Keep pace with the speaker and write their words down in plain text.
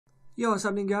Yo, what's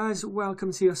happening guys?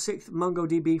 Welcome to your 6th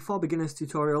MongoDB for Beginners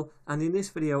tutorial, and in this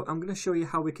video I'm going to show you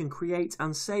how we can create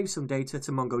and save some data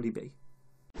to MongoDB.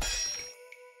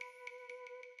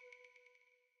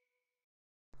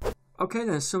 Okay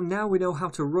then, so now we know how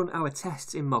to run our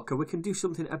tests in Mocha. We can do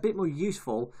something a bit more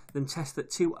useful than test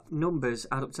that two numbers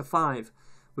add up to 5.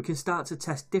 We can start to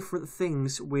test different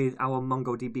things with our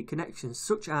MongoDB connections,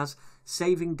 such as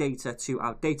saving data to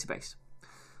our database.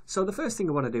 So the first thing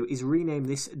I want to do is rename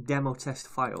this demo test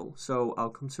file. So I'll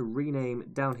come to rename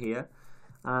down here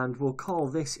and we'll call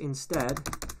this instead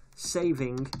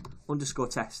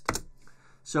saving_test.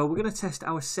 So we're going to test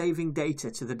our saving data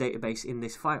to the database in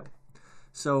this file.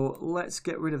 So let's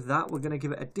get rid of that. We're going to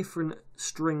give it a different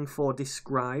string for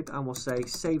describe, and we'll say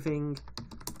saving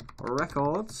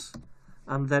records,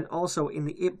 and then also in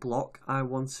the it block I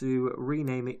want to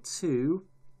rename it to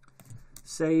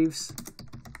saves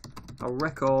a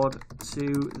record to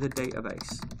the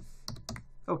database.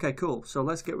 Okay, cool. So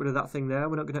let's get rid of that thing there.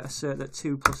 We're not going to assert that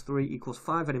 2 plus 3 equals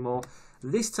 5 anymore.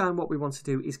 This time what we want to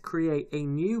do is create a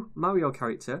new Mario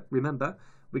character. Remember,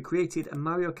 we created a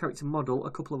Mario character model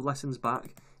a couple of lessons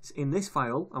back. It's in this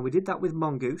file, and we did that with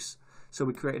Mongoose. So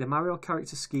we created a Mario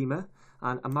character schema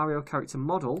and a Mario character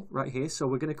model right here. So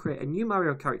we're going to create a new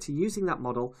Mario character using that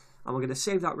model, and we're going to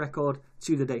save that record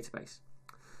to the database.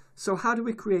 So how do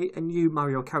we create a new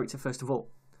Mario character first of all?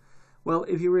 Well,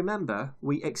 if you remember,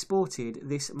 we exported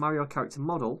this Mario character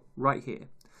model right here.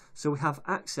 So we have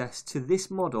access to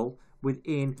this model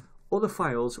within other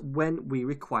files when we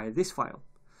require this file.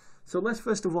 So let's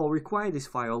first of all require this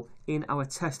file in our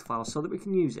test file so that we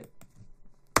can use it.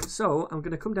 So I'm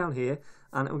going to come down here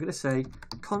and I'm going to say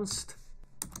const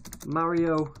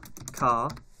Mario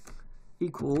car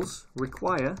equals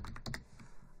require,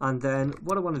 and then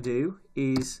what I want to do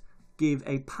is give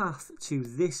a path to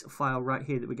this file right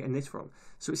here that we're getting this from.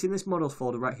 So it's in this models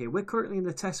folder right here. We're currently in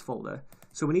the test folder,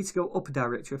 so we need to go up a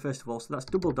directory first of all. So that's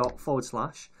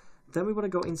 // Then we want to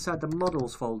go inside the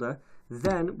models folder.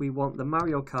 Then we want the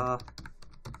Mario car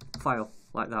file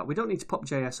like that. We don't need to pop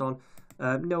JS on.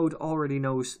 Node already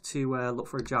knows to look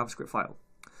for a JavaScript file.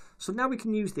 So now we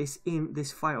can use this in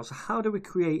this file. So how do we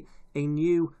create a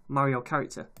new Mario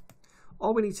character?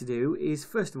 All we need to do is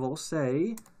first of all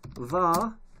say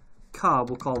var car,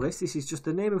 we'll call this. This is just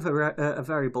the name of a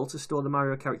variable to store the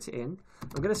Mario character in.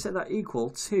 I'm going to set that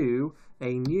equal to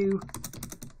a new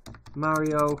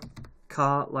Mario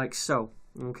car like so.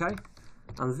 Okay?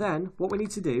 And then what we need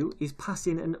to do is pass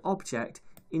in an object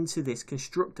into this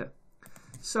constructor.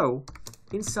 So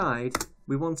inside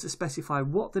we want to specify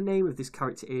what the name of this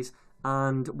character is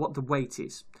and what the weight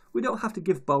is. We don't have to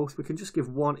give both, we can just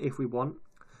give one if we want.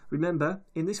 Remember,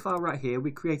 in this file right here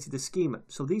we created a schema,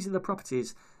 so these are the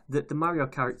properties that the Mario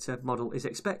character model is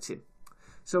expecting.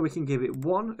 So we can give it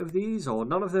one of these or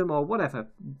none of them or whatever,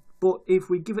 but if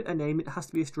we give it a name it has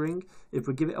to be a string, if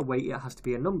we give it a weight it has to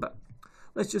be a number.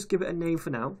 Let's just give it a name for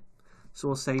now. So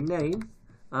we'll say name,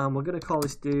 and we're going to call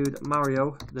this dude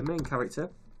Mario, the main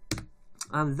character,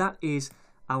 and that is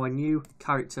our new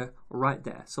character right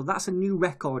there. So that's a new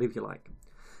record if you like.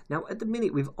 Now at the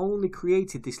minute we've only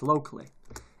created this locally.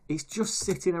 It's just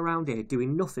sitting around here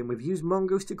doing nothing. We've used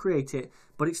Mongoose to create it,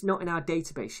 but it's not in our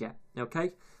database yet,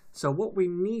 okay? So what we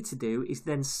need to do is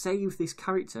then save this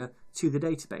character to the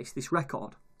database, this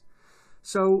record.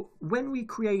 So when we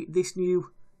create this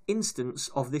new instance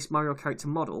of this Mario character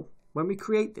model, when we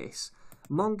create this,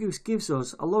 Mongoose gives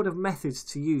us a load of methods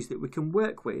to use that we can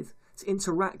work with to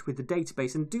interact with the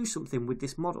database and do something with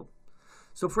this model.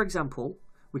 So for example,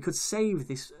 we could save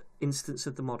this instance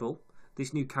of the model,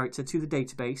 this new character, to the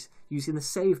database using the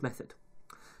save method.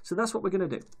 So that's what we're going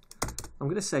to do. I'm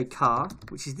going to say car,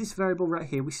 which is this variable right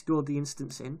here we stored the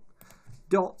instance in,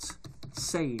 dot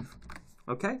save.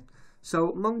 Okay?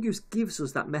 So Mongoose gives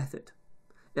us that method.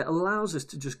 It allows us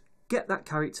to just get that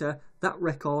character, that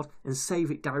record, and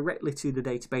save it directly to the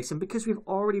database. And because we've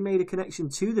already made a connection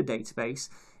to the database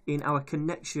in our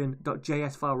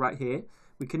connection.js file right here,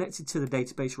 we connected to the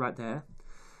database right there.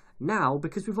 Now,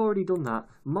 because we've already done that,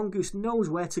 Mongoose knows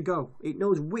where to go. It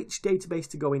knows which database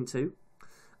to go into,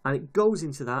 and it goes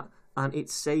into that, and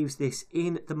it saves this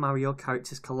in the Mario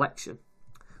characters collection.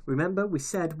 Remember, we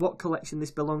said what collection this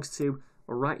belongs to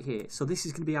right here. So this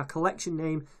is going to be our collection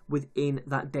name within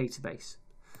that database.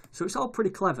 So it's all pretty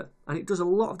clever, and it does a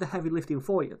lot of the heavy lifting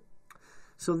for you.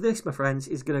 So this, my friends,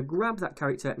 is going to grab that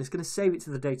character and it's going to save it to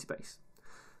the database.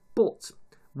 But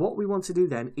what we want to do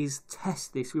then is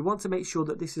test this. We want to make sure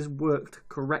that this has worked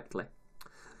correctly.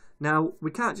 Now, we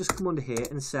can't just come under here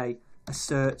and say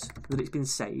assert that it's been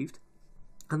saved.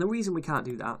 And the reason we can't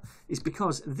do that is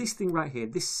because this thing right here,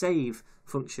 this save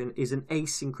function, is an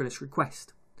asynchronous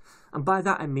request. And by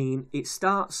that I mean it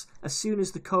starts as soon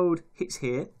as the code hits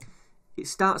here, it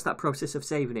starts that process of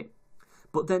saving it.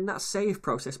 But then that save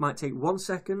process might take 1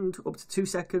 second, up to 2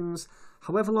 seconds,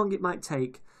 however long it might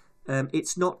take,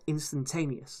 it's not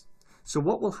instantaneous. So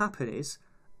what will happen is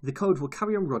the code will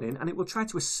carry on running and it will try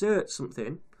to assert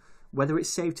something, whether it's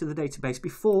saved to the database,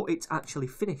 before it's actually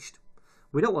finished.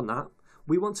 We don't want that.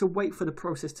 We want to wait for the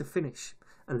process to finish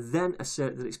and then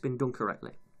assert that it's been done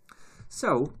correctly.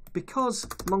 So, because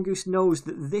Mongoose knows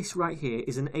that this right here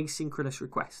is an asynchronous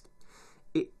request,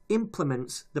 it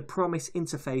implements the promise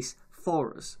interface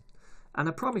for us. And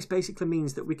a promise basically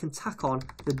means that we can tack on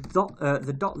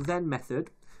the .then method,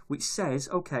 which says,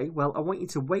 okay, well, I want you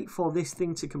to wait for this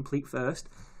thing to complete first,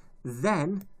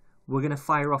 then we're going to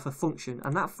fire off a function,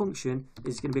 and that function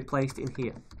is going to be placed in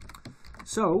here.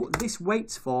 So this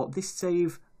waits for this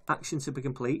save action to be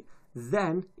complete,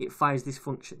 then it fires this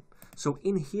function. So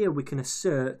in here we can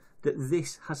assert that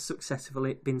this has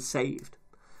successfully been saved.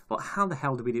 But how the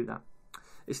hell do we do that?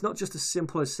 It's not just as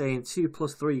simple as saying 2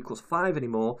 plus 3 equals 5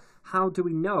 anymore. How do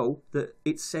we know that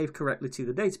it's saved correctly to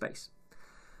the database?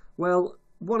 Well,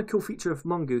 one cool feature of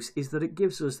Mongoose is that it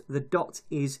gives us the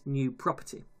 .isNew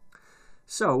property.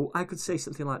 So I could say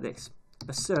something like this: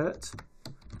 assert,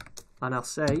 and I'll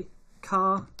say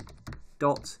car.isNew.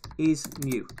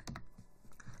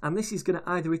 And this is going to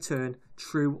either return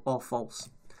true or false.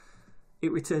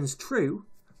 It returns true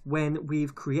when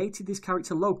we've created this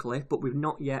character locally, but we've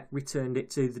not yet returned it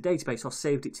to the database, or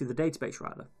saved it to the database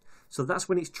rather. So that's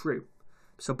when it's true.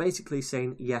 So basically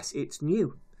saying, yes, it's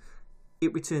new.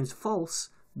 It returns false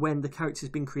when the character has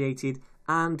been created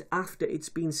and after it's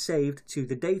been saved to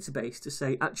the database to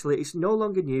say, actually, it's no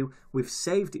longer new, we've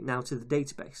saved it now to the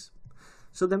database.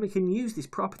 So then we can use this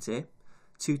property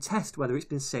to test whether it's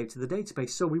been saved to the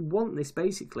database. So we want this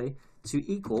basically to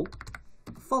equal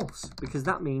false, because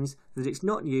that means that it's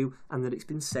not new and that it's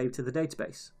been saved to the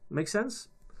database. Make sense?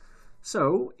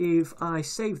 So if I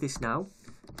save this now,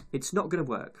 it's not going to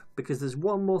work because there's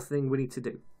one more thing we need to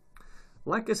do.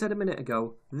 Like I said a minute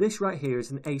ago, this right here is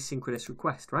an asynchronous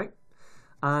request, right?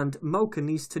 And Mocha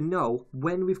needs to know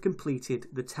when we've completed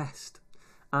the test.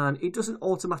 And it doesn't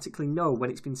automatically know when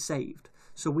it's been saved.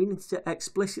 So we need to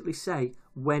explicitly say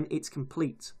when it's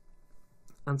complete.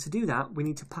 And to do that, we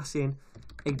need to pass in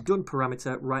a done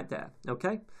parameter right there,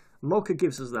 okay? Mocha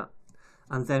gives us that.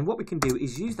 And then what we can do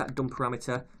is use that done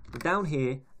parameter down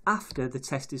here after the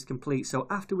test is complete. So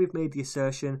after we've made the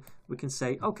assertion, we can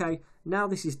say, okay, now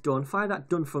this is done. Fire that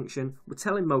done function. We're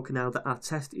telling Mocha now that our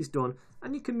test is done.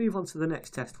 And you can move on to the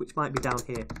next test, which might be down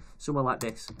here, somewhere like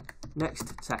this.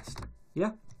 Next test,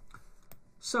 yeah?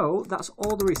 So that's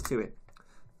all there is to it.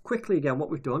 Quickly again, what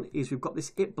we've done is we've got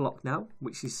this if block now,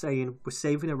 which is saying we're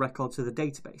saving a record to the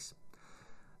database.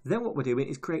 Then what we're doing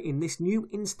is creating this new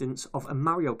instance of a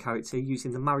Mario character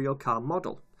using the Mario car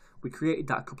model. We created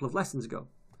that a couple of lessons ago.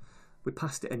 We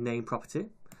passed it a name property.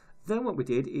 Then what we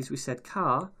did is we said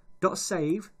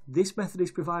car.save. This method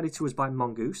is provided to us by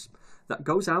Mongoose. That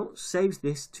goes out, saves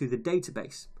this to the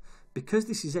database. Because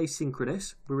this is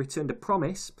asynchronous, we returned a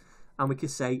promise, and we can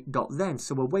say .then.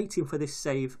 So we're waiting for this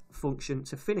save function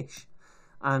to finish.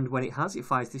 And when it has, it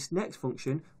fires this next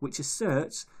function, which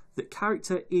asserts that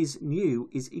character is new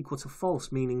is equal to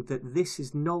false, meaning that this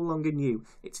is no longer new.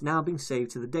 It's now been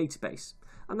saved to the database.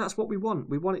 And that's what we want.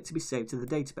 We want it to be saved to the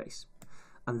database.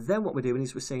 And then what we're doing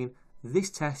is we're saying this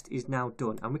test is now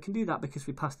done. And we can do that because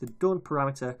we passed the done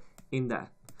parameter in there.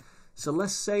 So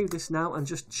let's save this now and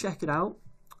just check it out.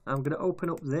 I'm going to open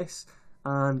up this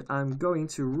and I'm going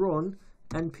to run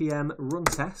npm run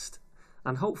test,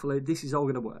 and hopefully this is all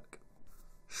going to work.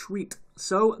 Sweet.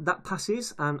 So that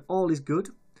passes and all is good.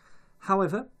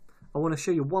 However, I want to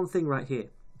show you one thing right here.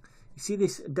 You see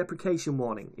this deprecation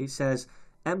warning? It says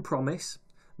mpromise,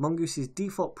 Mongoose's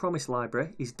default promise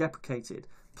library is deprecated.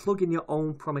 Plug in your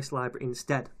own promise library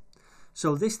instead.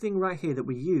 So this thing right here that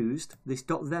we used, this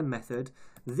 .then method,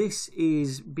 this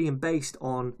is being based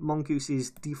on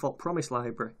Mongoose's default promise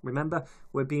library. Remember,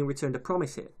 we're being returned a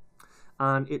promise here.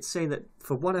 And it's saying that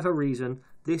for whatever reason,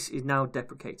 this is now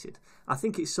deprecated. I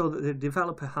think it's so that the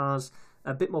developer has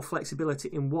a bit more flexibility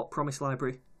in what promise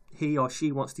library he or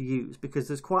she wants to use, because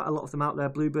there's quite a lot of them out there,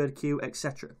 Bluebird, Q,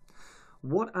 etc.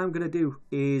 What I'm going to do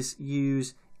is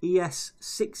use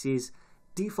ES6's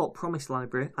default promise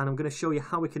library, and I'm going to show you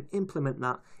how we can implement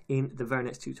that in the very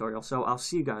next tutorial. So I'll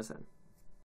see you guys then.